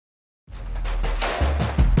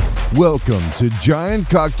Welcome to Giant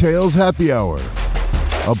Cocktails Happy Hour,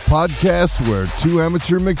 a podcast where two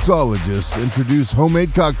amateur mixologists introduce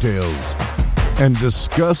homemade cocktails and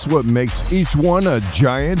discuss what makes each one a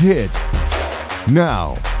giant hit.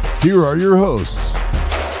 Now, here are your hosts,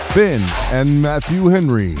 Ben and Matthew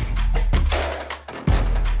Henry.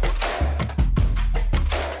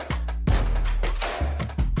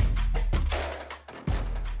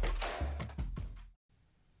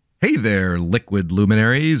 Hey there, liquid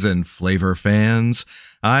luminaries and flavor fans.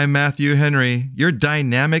 I'm Matthew Henry, your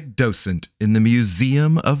dynamic docent in the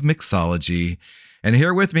Museum of Mixology. And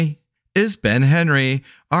here with me is Ben Henry,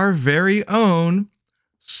 our very own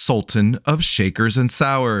Sultan of Shakers and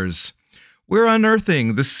Sours. We're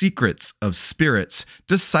unearthing the secrets of spirits,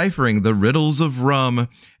 deciphering the riddles of rum,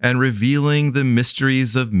 and revealing the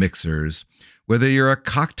mysteries of mixers. Whether you're a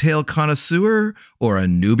cocktail connoisseur or a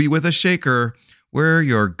newbie with a shaker, we're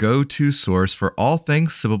your go-to source for all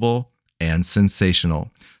things sippable and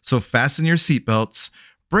sensational. So fasten your seatbelts,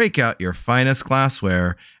 break out your finest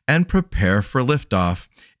glassware, and prepare for liftoff.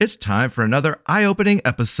 It's time for another eye-opening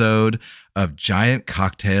episode of Giant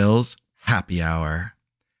Cocktails Happy Hour.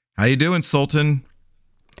 How you doing, Sultan?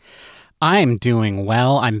 I'm doing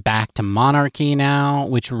well. I'm back to monarchy now,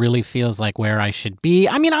 which really feels like where I should be.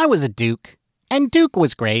 I mean, I was a duke, and duke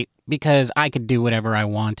was great because I could do whatever I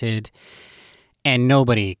wanted. And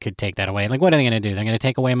nobody could take that away. Like, what are they going to do? They're going to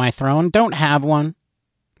take away my throne? Don't have one.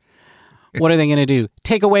 What are they going to do?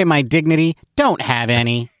 Take away my dignity? Don't have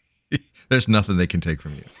any. There's nothing they can take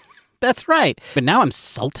from you. That's right. But now I'm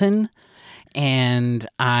Sultan, and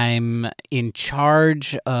I'm in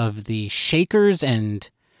charge of the shakers and...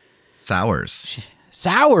 Sours.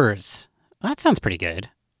 Sours. That sounds pretty good.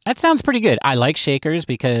 I like shakers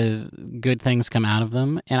because good things come out of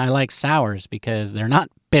them, and I like sours because they're not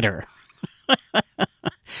bitter.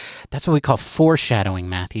 That's what we call foreshadowing,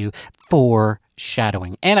 Matthew.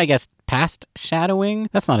 Foreshadowing. And I guess past shadowing?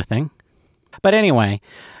 That's not a thing. But anyway,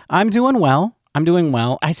 I'm doing well.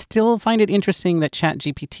 I still find it interesting that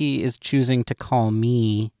ChatGPT is choosing to call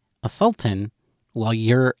me a sultan while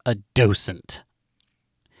you're a docent.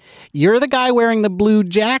 You're the guy wearing the blue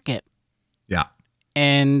jacket. Yeah.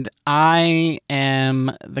 And I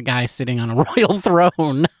am the guy sitting on a royal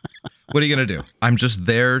throne. What are you going to do? I'm just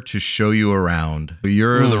there to show you around.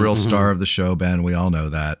 You're the real star of the show, Ben. We all know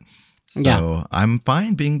that. So I'm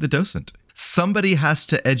fine being the docent. Somebody has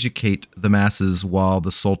to educate the masses while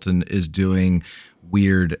the Sultan is doing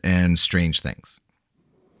weird and strange things.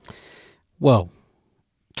 Whoa.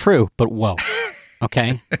 True, but whoa.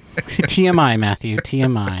 Okay? TMI, Matthew.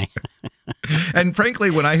 TMI. And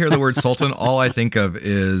frankly, when I hear the word Sultan, all I think of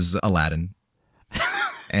is Aladdin.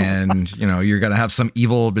 And, you know, you're going to have some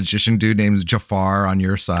evil magician dude named Jafar on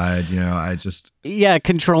your side. You know, Yeah,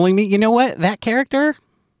 controlling me. You know what? That character?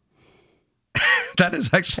 That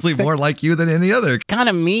is actually more like you than any other. Kind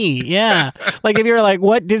of me, yeah. Like if you're like,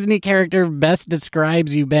 what Disney character best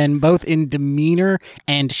describes you, Ben, both in demeanor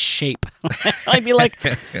and shape? I'd be like,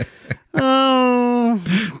 oh.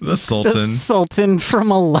 The Sultan. The Sultan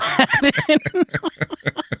from Aladdin.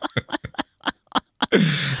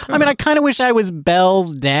 I mean, I kind of wish I was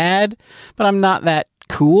Belle's dad, but I'm not that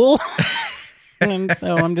cool. And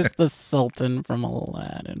so I'm just the Sultan from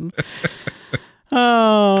Aladdin.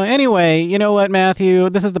 Oh, anyway, you know what, Matthew?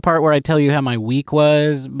 This is the part where I tell you how my week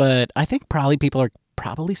was, but I think probably people are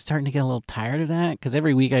starting to get a little tired of that because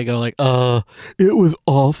every week I go like, it was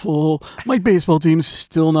awful. My baseball team's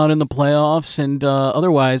still not in the playoffs, and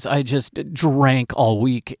otherwise I just drank all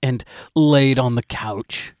week and laid on the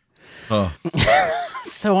couch. Oh.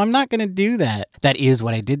 So I'm not going to do that. That is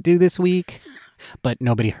what I did do this week, but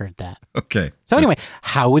nobody heard that. Okay. So anyway,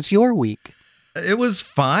 how was your week? It was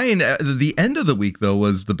fine. The end of the week, though,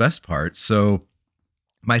 was the best part. So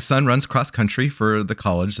my son runs cross country for the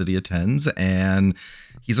college that he attends, and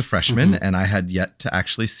he's a freshman, and I had yet to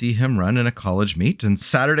actually see him run in a college meet. And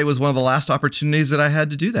Saturday was one of the last opportunities that I had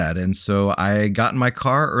to do that. And so I got in my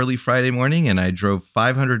car early Friday morning, and I drove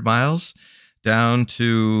 500 miles down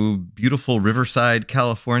to beautiful Riverside,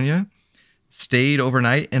 California, stayed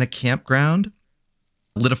overnight in a campground,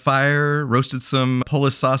 lit a fire, roasted some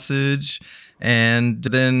Polish sausage, and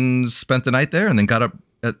then spent the night there and then got up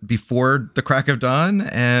before the crack of dawn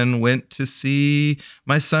and went to see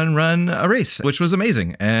my son run a race, which was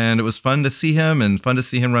amazing. And it was fun to see him and fun to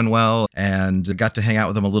see him run well, and got to hang out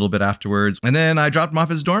with him a little bit afterwards. And then I dropped him off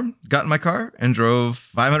his dorm, got in my car, and drove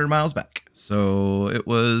 500 miles back. So it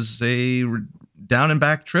was a down and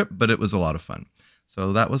back trip, but it was a lot of fun.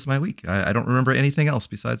 So that was my week. I don't remember anything else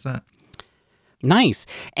besides that. Nice.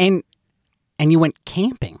 And you went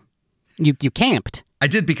camping. You camped. I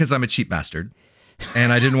did because I'm a cheap bastard.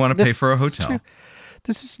 and I didn't want to pay for a hotel. True.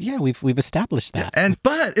 This is we've established that.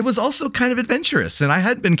 But it was also kind of adventurous, and I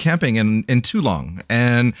had been camping in too long,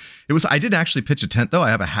 and I didn't actually pitch a tent though. I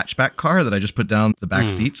have a hatchback car that I just put down the back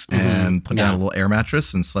seats and put down a little air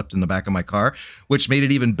mattress and slept in the back of my car, which made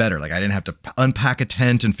it even better. Like I didn't have to unpack a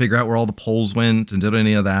tent and figure out where all the poles went and did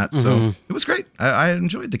any of that. So it was great. I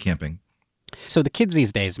enjoyed the camping. So the kids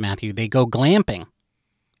these days, Matthew, they go glamping.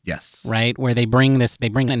 Yes. Right? Where they bring an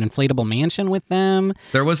inflatable mansion with them.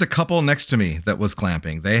 There was a couple next to me that was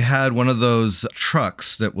glamping. They had one of those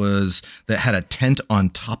trucks that had a tent on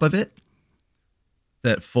top of it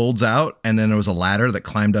that folds out, and then there was a ladder that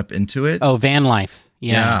climbed up into it. Oh, van life.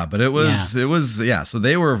 Yeah, but it was so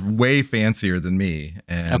they were way fancier than me.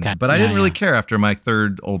 But I didn't really care after my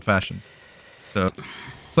third old fashioned. So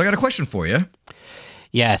I got a question for you.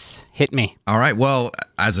 Yes, hit me. All right. Well,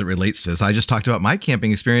 as it relates to this, I just talked about my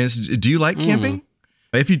camping experience. Do you like camping?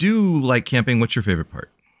 If you do like camping, what's your favorite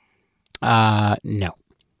part? No.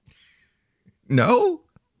 No?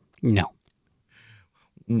 No.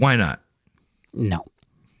 Why not? No.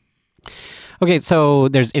 Okay, so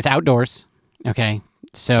it's outdoors. Okay.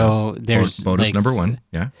 So there's bonus number one.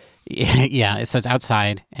 Yeah. Yeah, so it's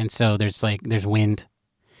outside, and so there's wind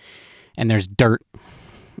and there's dirt.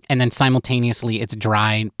 And then simultaneously, it's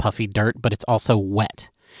dry, puffy dirt, but it's also wet.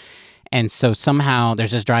 And so somehow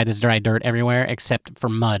there's this dry dirt everywhere except for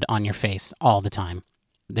mud on your face all the time.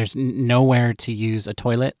 There's nowhere to use a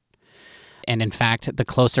toilet. And in fact, the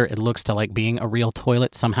closer it looks to like being a real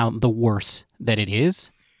toilet, somehow the worse that it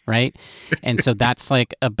is, right? And so that's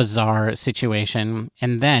like a bizarre situation.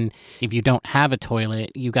 And then if you don't have a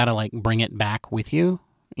toilet, you got to like bring it back with you,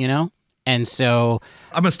 you know? And so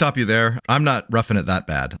I'm going to stop you there. I'm not roughing it that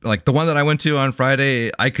bad. Like the one that I went to on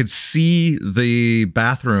Friday, I could see the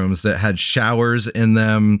bathrooms that had showers in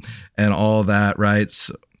them and all that, right?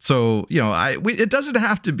 So it doesn't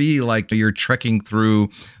have to be like you're trekking through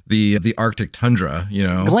the Arctic tundra, you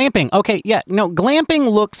know. Glamping. Okay, yeah. No, glamping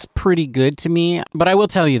looks pretty good to me, but I will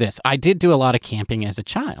tell you this. I did do a lot of camping as a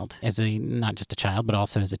child, not just a child, but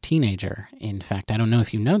also as a teenager. In fact, I don't know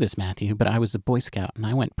if you know this, Matthew, but I was a Boy Scout and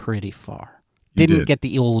I went pretty far. Didn't get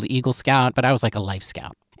the old Eagle Scout, but I was like a Life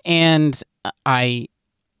Scout. And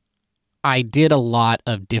I did a lot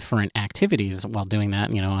of different activities while doing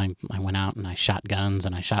that. You know, I went out and I shot guns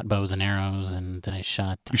and I shot bows and arrows and I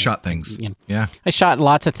shot... You shot things. Yeah. I shot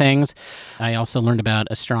lots of things. I also learned about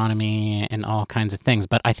astronomy and all kinds of things.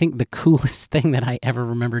 But I think the coolest thing that I ever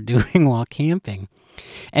remember doing while camping,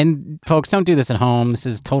 and folks, don't do this at home. This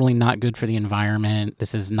is totally not good for the environment.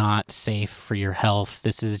 This is not safe for your health.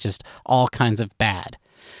 This is just all kinds of bad.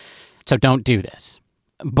 So don't do this.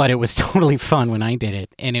 But it was totally fun when I did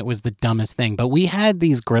it, and it was the dumbest thing. But we had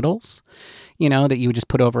these griddles, you know, that you would just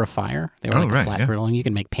put over a fire. They were a flat griddle, and you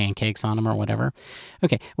can make pancakes on them or whatever.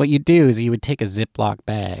 Okay, what you do is you would take a Ziploc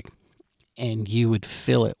bag, and you would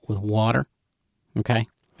fill it with water, okay?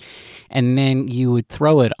 And then you would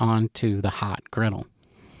throw it onto the hot griddle.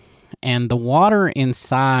 And the water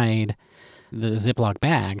inside the Ziploc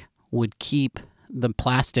bag would keep the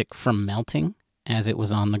plastic from melting as it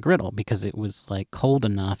was on the griddle, because it was like cold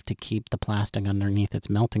enough to keep the plastic underneath its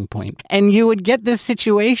melting point. And you would get this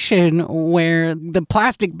situation where the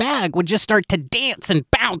plastic bag would just start to dance and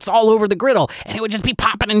bounce all over the griddle, and it would just be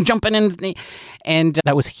popping and jumping, and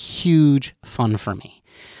that was huge fun for me.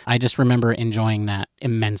 I just remember enjoying that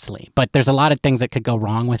immensely. But there's a lot of things that could go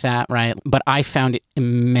wrong with that, right? But I found it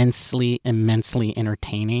immensely, immensely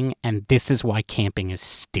entertaining, and this is why camping is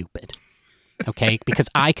stupid. Okay? Because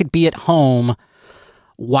I could be at home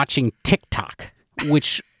watching TikTok,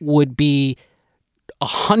 which would be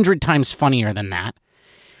 100 times funnier than that.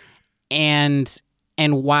 And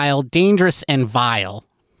while dangerous and vile,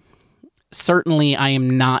 certainly I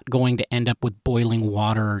am not going to end up with boiling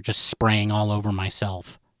water or just spraying all over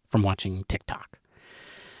myself from watching TikTok.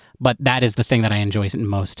 But that is the thing that I enjoy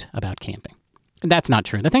most about camping. That's not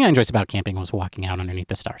true. The thing I enjoyed about camping was walking out underneath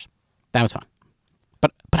the stars. That was fun.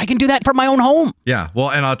 But I can do that from my own home. Yeah. Well,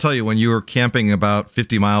 and I'll tell you, when you were camping about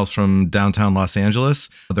 50 miles from downtown Los Angeles,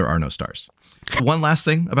 there are no stars. One last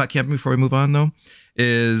thing about camping before we move on, though,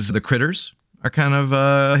 is the critters are kind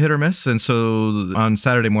of hit or miss. And so on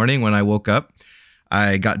Saturday morning when I woke up,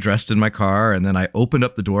 I got dressed in my car and then I opened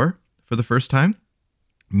up the door for the first time.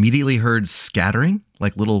 Immediately heard scattering,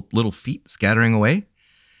 like little feet scattering away.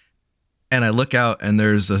 And I look out and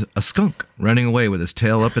there's a skunk running away with his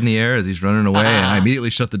tail up in the air as he's running away. And I immediately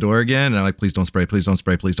shut the door again. And I'm like, please don't spray, please don't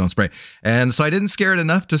spray, please don't spray. And so I didn't scare it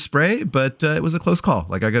enough to spray, but it was a close call.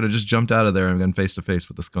 Like I could have just jumped out of there and been face to face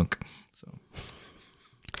with the skunk. So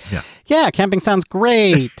Yeah, camping sounds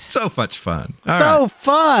great. So much fun.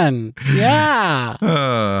 Fun. Yeah.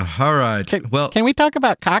 All right. Can we talk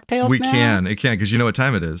about cocktails we now? can. It can, because you know what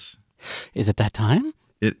time it is. Is it that time?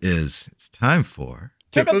 It is. It's time for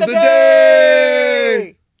Tip of the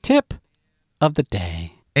Day! Tip of the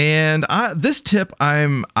Day. And this tip,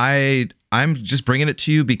 I'm just bringing it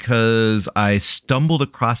to you because I stumbled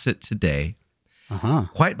across it today,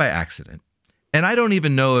 quite by accident. And I don't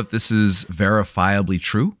even know if this is verifiably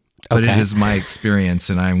true, but it is my experience,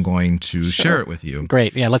 and I'm going to share it with you.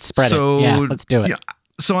 Great. Yeah, let's spread it. Yeah, let's do it. Yeah,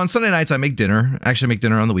 so on Sunday nights, I make dinner. Actually, I make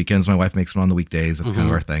dinner on the weekends. My wife makes them on the weekdays. That's kind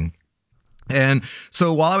of our thing. And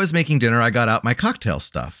so while I was making dinner, I got out my cocktail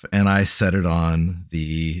stuff and I set it on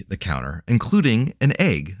the counter, including an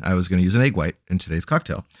egg. I was going to use an egg white in today's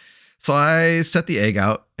cocktail. So I set the egg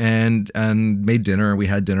out and made dinner. We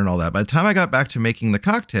had dinner and all that. By the time I got back to making the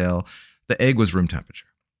cocktail, the egg was room temperature.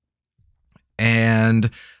 And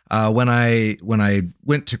when I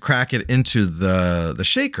went to crack it into the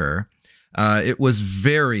shaker, it was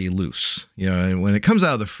very loose. And when it comes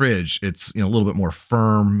out of the fridge, it's a little bit more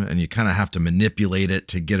firm, and you kind of have to manipulate it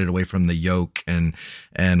to get it away from the yolk and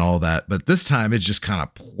all that. But this time, it just kind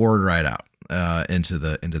of poured right out into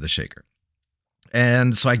the shaker.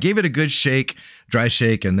 And so I gave it a good shake, dry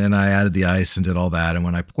shake, and then I added the ice and did all that. And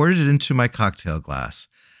when I poured it into my cocktail glass,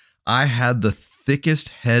 I had the thickest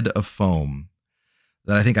head of foam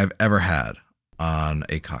that I think I've ever had on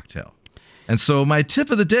a cocktail. And so my tip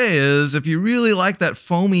of the day is, if you really like that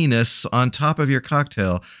foaminess on top of your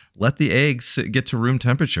cocktail, let the eggs get to room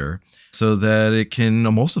temperature so that it can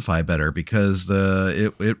emulsify better, because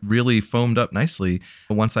it really foamed up nicely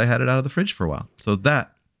once I had it out of the fridge for a while. So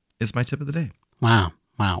that is my tip of the day. Wow.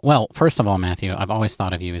 Well, first of all, Matthew, I've always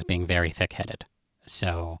thought of you as being very thick-headed.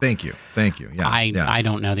 So thank you. Yeah. I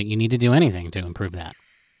don't know that you need to do anything to improve that.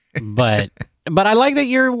 But I like that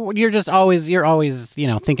you're always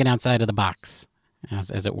thinking outside of the box,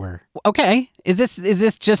 as it were. Okay, is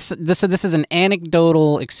this just this? So this is an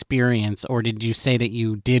anecdotal experience, or did you say that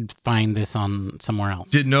you did find this on somewhere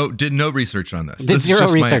else? Did no research on this. Did this zero is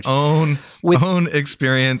just research. My own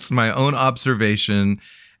experience, my own observation,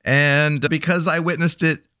 and because I witnessed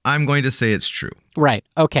it, I'm going to say it's true. Right.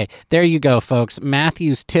 Okay. There you go, folks.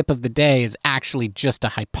 Matthew's tip of the day is actually just a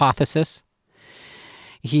hypothesis.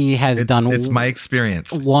 He has done... It's my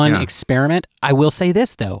experience. One experiment. I will say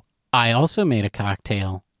this, though. I also made a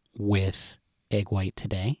cocktail with egg white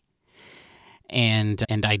today. And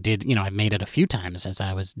I did, I made it a few times as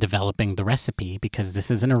I was developing the recipe, because this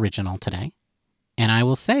is an original today. And I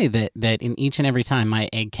will say that in each and every time my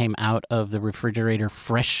egg came out of the refrigerator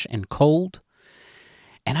fresh and cold.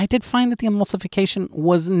 And I did find that the emulsification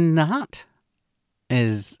was not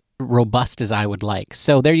as robust as I would like.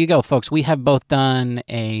 So there you go, folks. We have both done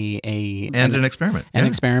an experiment. An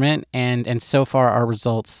experiment, and so far our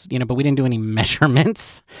results, but we didn't do any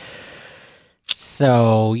measurements.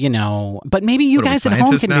 So, but maybe you guys at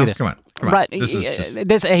home can do this. Come on. Right.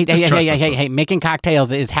 Hey, making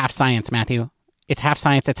cocktails is half science, Matthew. It's half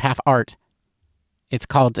science, it's half art. It's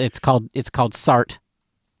called SART.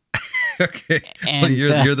 Okay. And,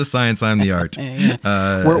 well, you're the science, I'm the art.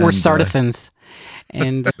 We're Sartisans.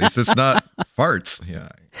 And at least it's not farts. Yeah.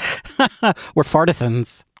 We're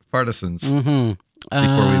fartisans. Mm-hmm.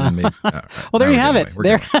 Before we even made. Well, there you have it.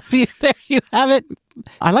 There you have it.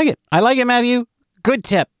 I like it, Matthew. Good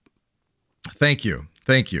tip. Thank you.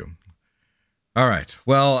 All right.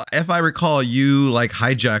 Well, if I recall, you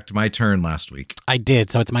hijacked my turn last week. I did.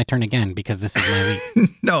 So it's my turn again, because this is my week.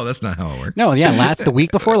 No, that's not how it works. No, yeah. The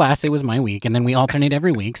week before last, it was my week. And then we alternate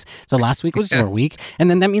every week. So last week was your week. And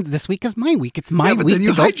then that means this week is my week. It's my week. But then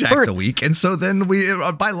you hijacked the week. And so then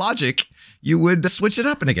by logic, you would switch it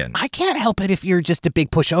up again. I can't help it if you're just a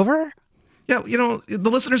big pushover. Yeah, the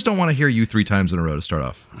listeners don't want to hear you 3 times in a row to start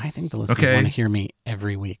off. I think the listeners want to hear me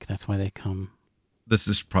every week. That's why they come. This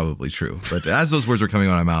is probably true. But as those words were coming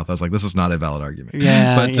out of my mouth, I was like, this is not a valid argument.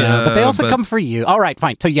 Yeah, but they also come for you. All right,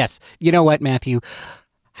 fine. So yes, you know what, Matthew?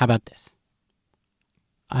 How about this?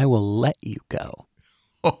 I will let you go.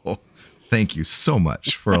 Oh, thank you so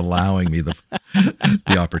much for allowing me the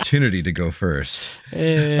opportunity to go first.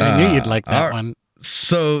 I knew you'd like that one.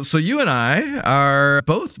 So you and I are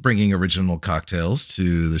both bringing original cocktails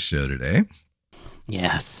to the show today.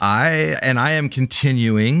 Yes. I am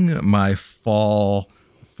continuing my fall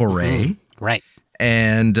foray. Mm-hmm. Right.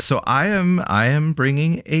 And so I am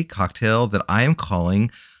bringing a cocktail that I am calling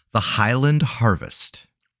the Highland Harvest.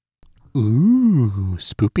 Ooh,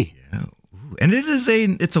 spoopy. Yeah. Ooh. And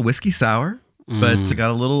it's a whiskey sour, but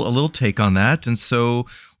got a little take on that. And so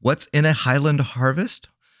what's in a Highland Harvest?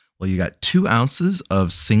 Well, you got 2 ounces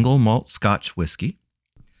of single malt Scotch whiskey,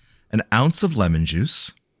 an ounce of lemon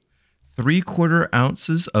juice, 3/4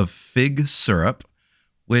 ounces of fig syrup,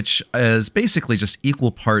 which is basically just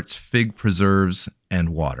equal parts fig preserves and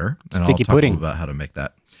water. It's and figgy I'll talk pudding. a little about how to make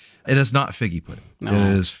that. It is not figgy pudding. No.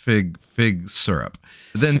 It is fig syrup.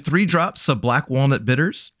 Then 3 drops of Black Walnut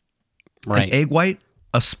Bitters, Right. an egg white,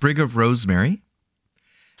 a sprig of rosemary.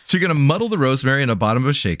 So you're going to muddle the rosemary in the bottom of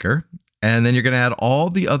a shaker, and then you're going to add all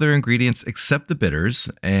the other ingredients except the bitters,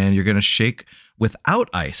 and you're going to shake without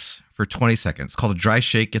ice for 20 seconds. It's called a dry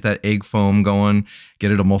shake. Get that egg foam going,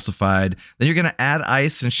 get it emulsified. Then you're going to add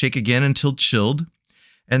ice and shake again until chilled.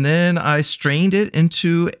 And then I strained it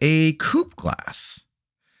into a coupe glass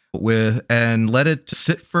and let it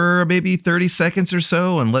sit for maybe 30 seconds or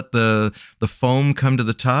so and let the foam come to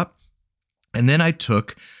the top. And then I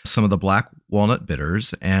took some of the Black Walnut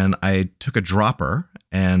Bitters and I took a dropper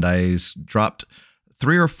and I dropped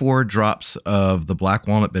 3 or 4 drops of the Black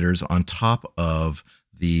Walnut Bitters on top of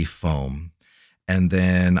the foam. And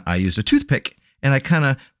then I used a toothpick and I kind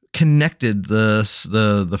of connected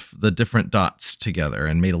the different dots together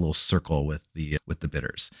and made a little circle with the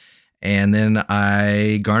bitters. And then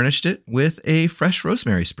I garnished it with a fresh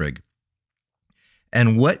rosemary sprig.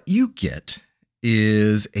 And what you get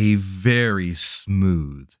is a very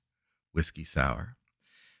smooth whiskey sour.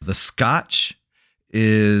 The Scotch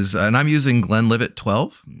is, and I'm using Glenlivet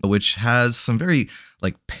 12, which has some very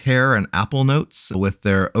like pear and apple notes with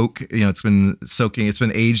their oak. It's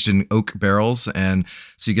been aged in oak barrels. And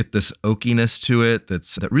so you get this oakiness to it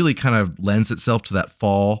that really kind of lends itself to that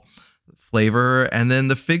fall flavor. And then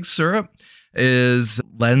the fig syrup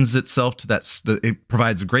lends itself to that. It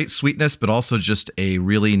provides a great sweetness, but also just a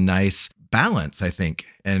really nice balance, I think.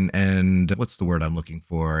 And what's the word I'm looking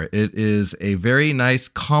for? It is a very nice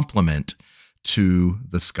complement to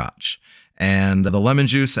the Scotch. And the lemon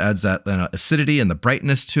juice adds that acidity and the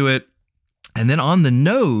brightness to it. And then on the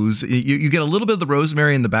nose, you get a little bit of the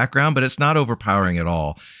rosemary in the background, but it's not overpowering at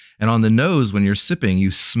all. And on the nose, when you're sipping,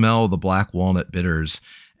 you smell the Black Walnut Bitters.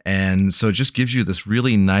 And so it just gives you this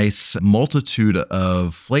really nice multitude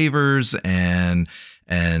of flavors and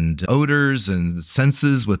odors and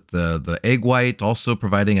senses, with the egg white also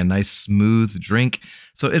providing a nice smooth drink.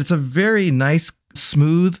 So it's a very nice,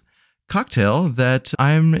 smooth cocktail that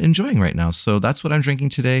I'm enjoying right now. So that's what I'm drinking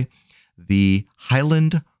today, the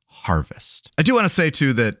Highland Harvest. I do want to say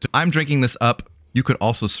too that I'm drinking this up. You could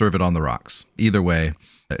also serve it on the rocks. Either way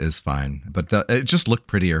is fine, but it just looked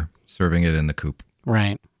prettier serving it in the coupe.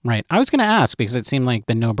 Right. I was going to ask because it seemed like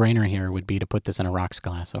the no-brainer here would be to put this in a rocks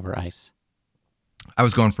glass over ice. I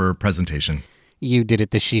was going for presentation. You did it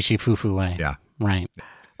the shishi-fufu way. Yeah. Right.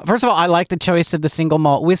 First of all, I like the choice of the single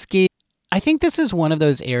malt whiskey. I think this is one of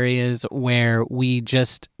those areas where we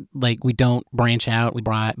just, we don't branch out. We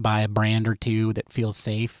buy a brand or two that feels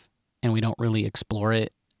safe, and we don't really explore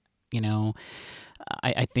it.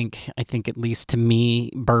 I think at least to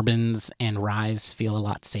me, bourbons and ryes feel a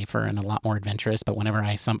lot safer and a lot more adventurous. But whenever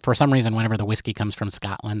for some reason, whenever the whiskey comes from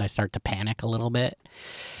Scotland, I start to panic a little bit.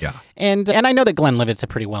 Yeah. And I know that Glenlivet's a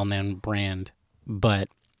pretty well-known brand, but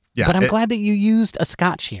I'm glad that you used a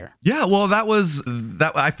Scotch here. Yeah, well,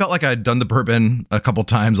 I felt like I'd done the bourbon a couple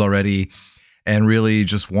times already and really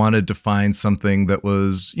just wanted to find something that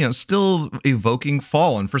was, still evoking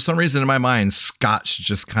fall. And for some reason in my mind, Scotch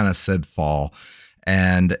just kind of said fall.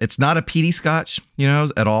 And it's not a peaty Scotch,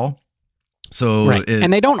 at all. So right.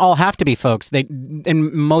 And they don't all have to be, folks.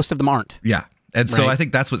 And most of them aren't. Yeah. And so I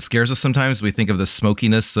think that's what scares us sometimes. We think of the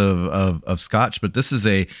smokiness of Scotch, but this is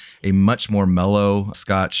a much more mellow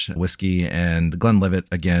Scotch whiskey. And Glenlivet,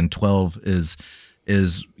 again, 12 is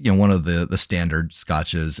one of the standard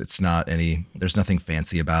Scotches. There's nothing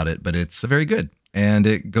fancy about it, but it's very good. And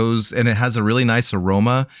it has a really nice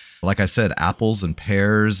aroma. Like I said, apples and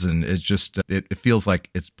pears, and it feels like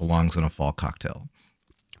it belongs in a fall cocktail.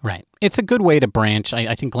 Right. It's a good way to branch.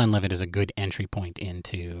 I think Glenlivet is a good entry point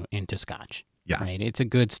into Scotch. Yeah. Right. It's a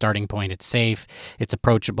good starting point. It's safe. It's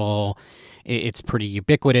approachable. It's pretty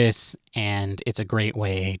ubiquitous, and it's a great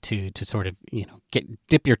way to sort of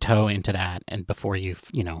dip your toe into that, and before you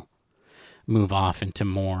move off into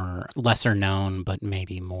more lesser known, but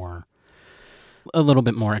maybe a little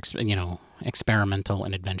bit more experimental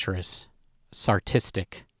and adventurous,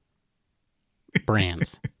 sartistic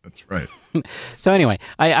brands. That's right. So anyway,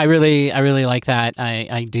 I really like that.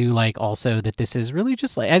 I do like also that this is really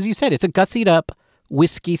just as you said, it's a gussied up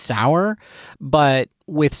whiskey sour, but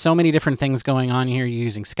with so many different things going on here. You're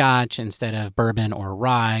using Scotch instead of bourbon or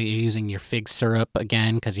rye. You're using your fig syrup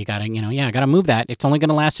again because you gotta gotta move that. It's only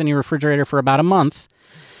gonna last in your refrigerator for about a month.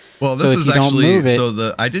 Well, this is actually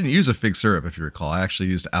I didn't use a fig syrup, if you recall. I actually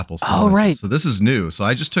used apple syrup. Oh, right. So this is new. So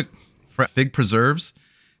I just took fig preserves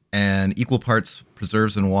and equal parts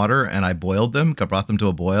preserves and water, and I boiled them, brought them to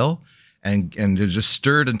a boil, and it just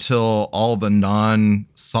stirred until all the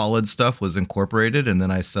non-solid stuff was incorporated, and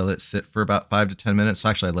then I let it sit for about 5 to 10 minutes. So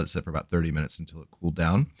actually, I let it sit for about 30 minutes until it cooled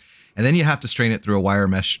down. And then you have to strain it through a wire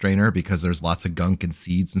mesh strainer because there's lots of gunk and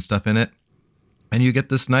seeds and stuff in it. And you get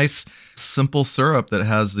this nice, simple syrup that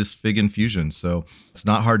has this fig infusion. So it's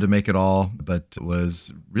not hard to make at all, but it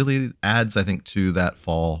was really adds, I think, to that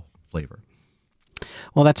fall flavor.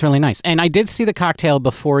 Well, that's really nice. And I did see the cocktail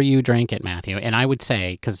before you drank it, Matthew. And I would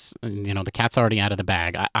say, because, the cat's already out of the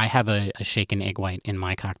bag, I have a shaken egg white in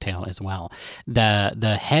my cocktail as well.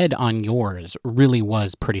 The head on yours really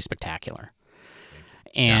was pretty spectacular.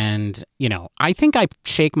 And, I think I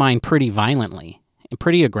shake mine pretty violently,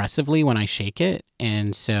 pretty aggressively when I shake it.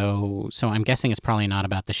 And so I'm guessing it's probably not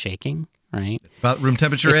about the shaking, right? It's about room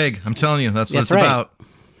temperature egg. I'm telling you, that's what it's right. about.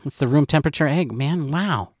 It's the room temperature egg, man.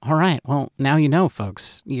 Wow. All right. Well, now you know,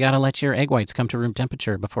 folks. You got to let your egg whites come to room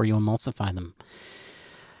temperature before you emulsify them.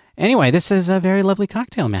 Anyway, this is a very lovely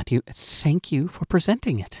cocktail, Matthew. Thank you for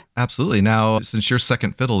presenting it. Absolutely. Now, since you're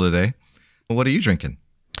second fiddle today, what are you drinking?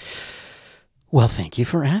 Well, thank you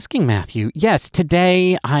for asking, Matthew. Yes,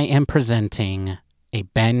 today I am presenting a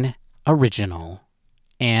Ben Original,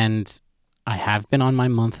 and I have been on my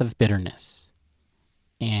month of bitterness.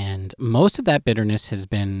 And most of that bitterness has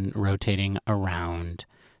been rotating around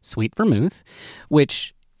sweet vermouth,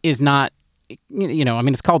 which is not,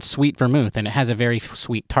 it's called sweet vermouth, and it has a very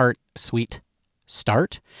sweet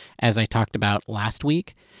start, as I talked about last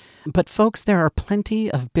week. But folks, there are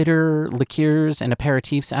plenty of bitter liqueurs and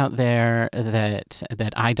aperitifs out there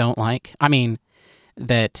that I don't like.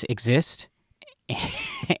 That exist.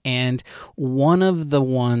 And one of the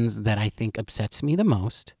ones that I think upsets me the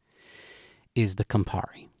most is the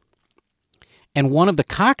Campari. And one of the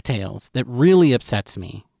cocktails that really upsets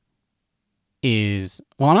me is,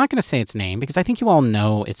 well, I'm not going to say its name because I think you all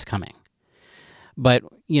know it's coming. But,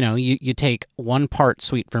 you take 1 part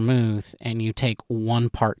sweet vermouth and you take 1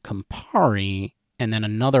 part Campari and then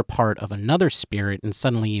another part of another spirit, and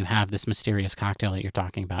suddenly you have this mysterious cocktail that you're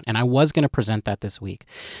talking about. And I was going to present that this week.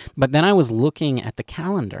 But then I was looking at the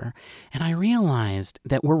calendar, and I realized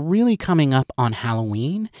that we're really coming up on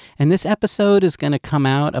Halloween, and this episode is going to come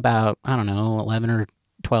out about, 11 or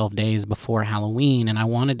 12 days before Halloween, and I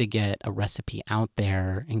wanted to get a recipe out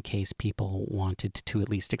there in case people wanted to at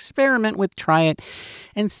least experiment with, try it,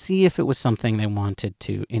 and see if it was something they wanted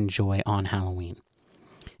to enjoy on Halloween.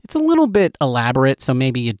 It's a little bit elaborate, so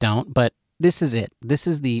maybe you don't, but this is it. This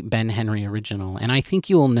is the Ben Henry Original, and I think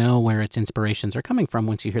you'll know where its inspirations are coming from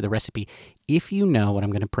once you hear the recipe, if you know what I'm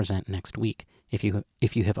going to present next week, if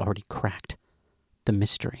you have already cracked the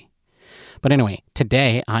mystery. But anyway,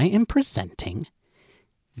 today I am presenting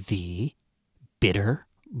the Bitter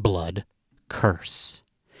Blood Curse.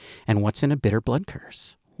 And what's in a Bitter Blood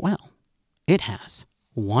Curse? Well, it has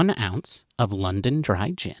 1 ounce of London dry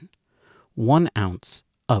gin, 1 ounce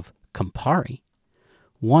of Campari,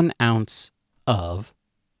 1 ounce of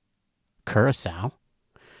Curacao,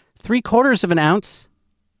 3/4 of an ounce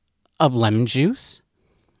of lemon juice,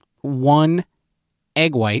 1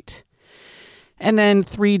 egg white, and then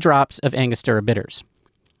 3 drops of Angostura bitters.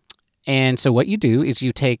 And so what you do is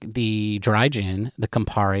you take the dry gin, the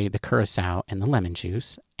Campari, the Curacao, and the lemon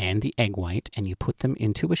juice, and the egg white, and you put them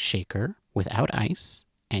into a shaker without ice.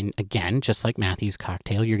 And again, just like Matthew's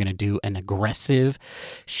cocktail, you're going to do an aggressive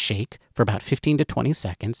shake for about 15 to 20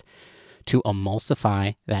 seconds to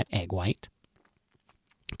emulsify that egg white,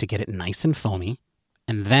 to get it nice and foamy.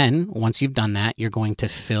 And then, once you've done that, you're going to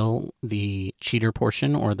fill the cheater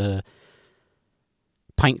portion or the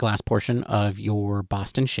pint glass portion of your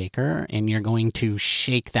Boston shaker, and you're going to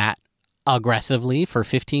shake that aggressively for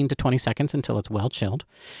 15 to 20 seconds until it's well chilled.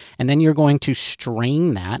 And then you're going to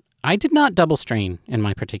strain that. I did not double strain in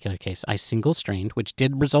my particular case. I single strained, which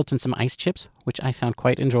did result in some ice chips, which I found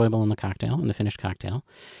quite enjoyable in the cocktail, in the finished cocktail.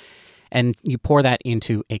 And you pour that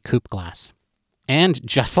into a coupe glass. And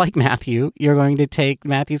just like Matthew, you're going to take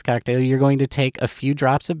Matthew's cocktail, you're going to take a few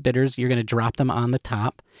drops of bitters, you're going to drop them on the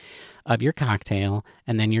top of your cocktail,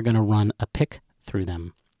 and then you're going to run a pick through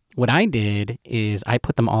them. What I did is I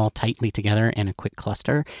put them all tightly together in a quick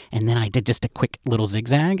cluster, and then I did just a quick little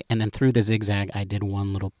zigzag, and then through the zigzag I did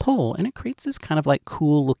one little pull, and it creates this kind of like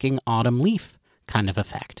cool looking autumn leaf kind of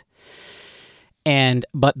effect.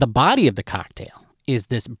 But the body of the cocktail is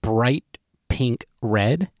this bright pink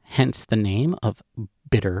red, hence the name of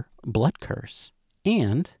Bitter Blood Curse.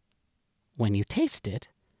 And when you taste it,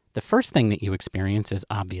 the first thing that you experience is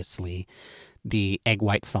obviously the egg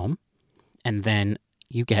white foam, and then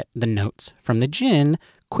you get the notes from the gin,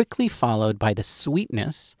 quickly followed by the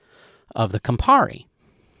sweetness of the Campari.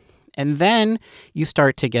 And then you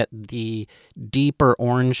start to get the deeper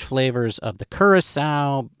orange flavors of the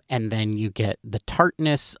Curacao, and then you get the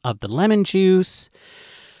tartness of the lemon juice.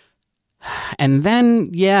 And then,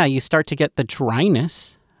 you start to get the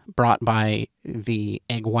dryness brought by the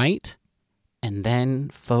egg white. And then,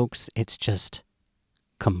 folks, it's just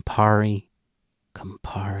Campari.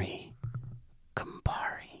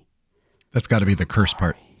 That's got to be the curse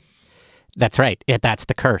part. That's right. That's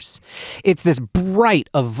the curse. It's this bright,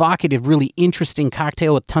 evocative, really interesting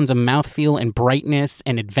cocktail with tons of mouthfeel and brightness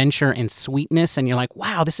and adventure and sweetness. And you're like,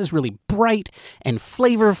 wow, this is really bright and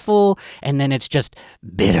flavorful. And then it's just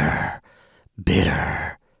bitter.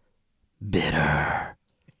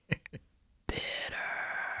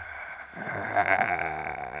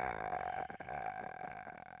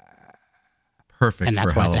 Perfect. And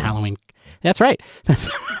that's for why Halloween. it's a Halloween. That's right.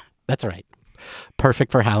 That's right.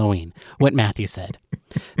 Perfect for Halloween. What Matthew said.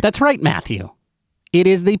 That's right, Matthew. It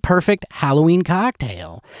is the perfect Halloween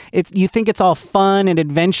cocktail. You think it's all fun and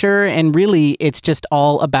adventure, and really it's just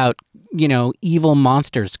all about, evil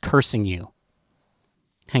monsters cursing you.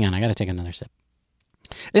 Hang on, I got to take another sip.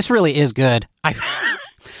 This really is good.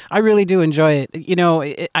 I really do enjoy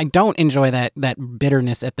it. I don't enjoy that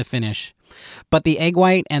bitterness at the finish. But the egg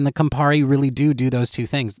white and the Campari really do those two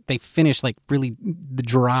things. They finish like really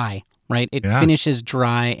dry, right? It finishes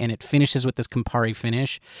dry and it finishes with this Campari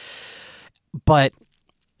finish. But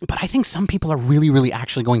I think some people are really, really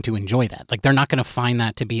actually going to enjoy that. Like they're not going to find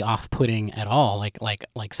that to be off-putting at all,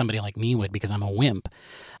 like somebody like me would, because I'm a wimp.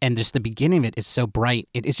 And just the beginning of it is so bright.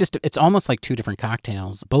 It's almost like two different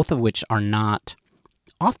cocktails, both of which are not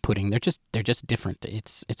off-putting. They're just different.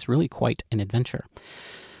 It's really quite an adventure.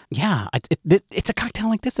 Yeah, it's a cocktail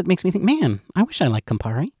like this that makes me think, man, I wish I liked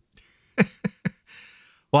Campari.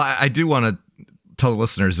 Well, I do want to tell the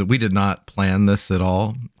listeners that we did not plan this at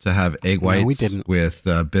all, to have egg whites with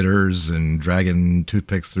bitters and dragging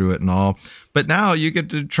toothpicks through it and all. But now you get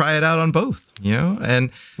to try it out on both,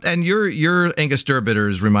 and your Angostura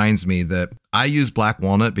bitters reminds me that I use Black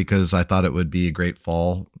Walnut because I thought it would be a great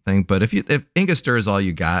fall thing. But if Angostura is all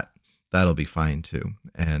you got, that'll be fine too.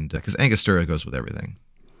 And because Angostura goes with everything.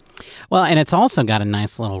 Well, and it's also got a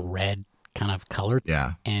nice little red kind of color.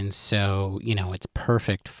 Yeah. And so, it's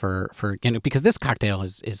perfect for because this cocktail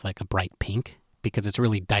is like a bright pink, because it's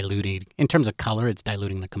really diluted in terms of color. It's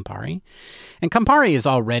diluting the Campari, and Campari is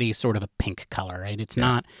already sort of a pink color, right? It's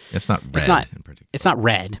not red. In particular. It's not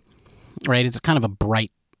red, right? It's kind of a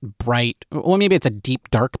bright. Well, maybe it's a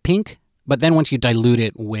deep dark pink. But then once you dilute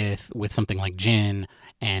it with something like gin,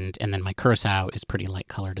 and then my Curacao is pretty light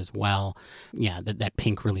colored as well, that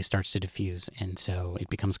pink really starts to diffuse, and so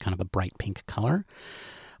it becomes kind of a bright pink color,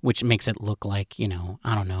 which makes it look like, I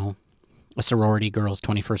don't know, a sorority girl's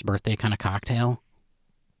 21st birthday kind of cocktail.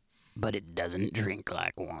 But it doesn't drink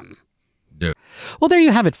like one. Yeah. Well, there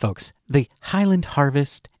you have it, folks. The Highland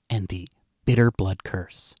Harvest and the Bitter Blood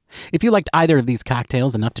Curse. If you liked either of these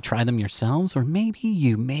cocktails enough to try them yourselves, or maybe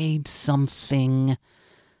you made something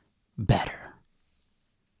better,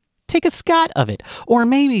 take a Scot of it, or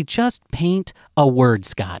maybe just paint a word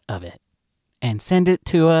Scot of it, and send it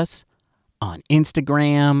to us on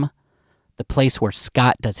Instagram, the place where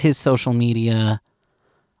Scott does his social media,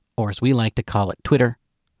 or as we like to call it, Twitter,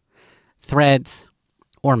 Threads,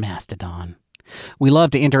 or Mastodon. We love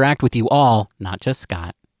to interact with you all, not just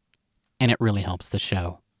Scott. And it really helps the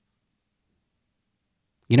show.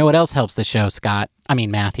 You know what else helps the show,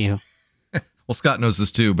 Matthew? Well, Scott knows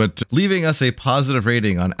this too, but leaving us a positive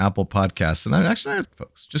rating on Apple Podcasts. And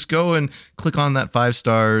folks, just go and click on that 5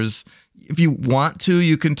 stars. If you want to,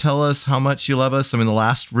 you can tell us how much you love us. The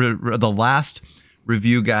last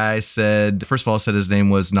review guy said, first of all, said his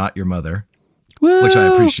name was Not Your Mother, Woo! Which I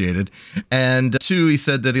appreciated. And 2, he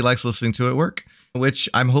said that he likes listening to it at work, which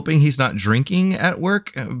I'm hoping he's not drinking at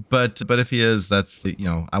work. But if he is, that's,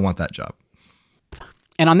 I want that job.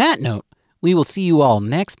 And on that note, we will see you all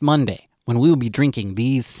next Monday when we will be drinking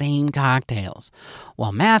these same cocktails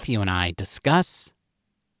while Matthew and I discuss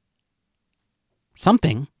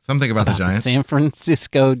something about the Giants. The San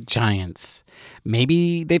Francisco Giants.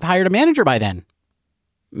 Maybe they've hired a manager by then.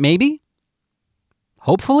 Maybe.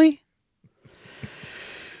 Hopefully.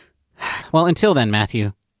 Well, until then,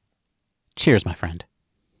 Matthew, cheers, my friend.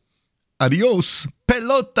 Adios,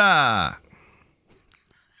 pelota.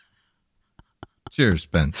 Cheers,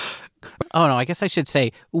 Ben. Oh, no, I guess I should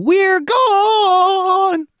say, we're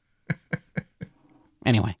gone.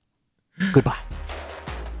 Anyway, goodbye.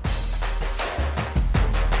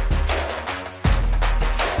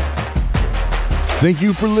 Thank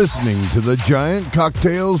you for listening to the Giant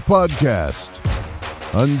Cocktails Podcast.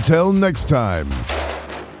 Until next time,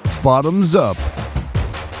 bottoms up.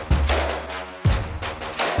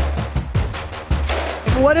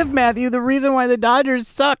 What if, Matthew, the reason why the Dodgers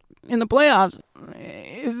suck in the playoffs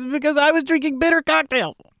is because I was drinking bitter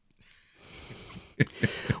cocktails?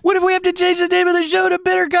 What if we have to change the name of the show to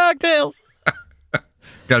Bitter Cocktails?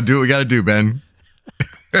 Gotta do what we gotta do, Ben.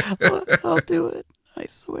 I'll do it. I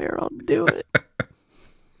swear I'll do it.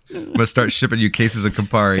 I'm gonna start shipping you cases of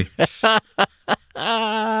Campari.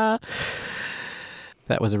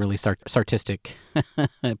 That was a really sarcastic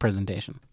presentation.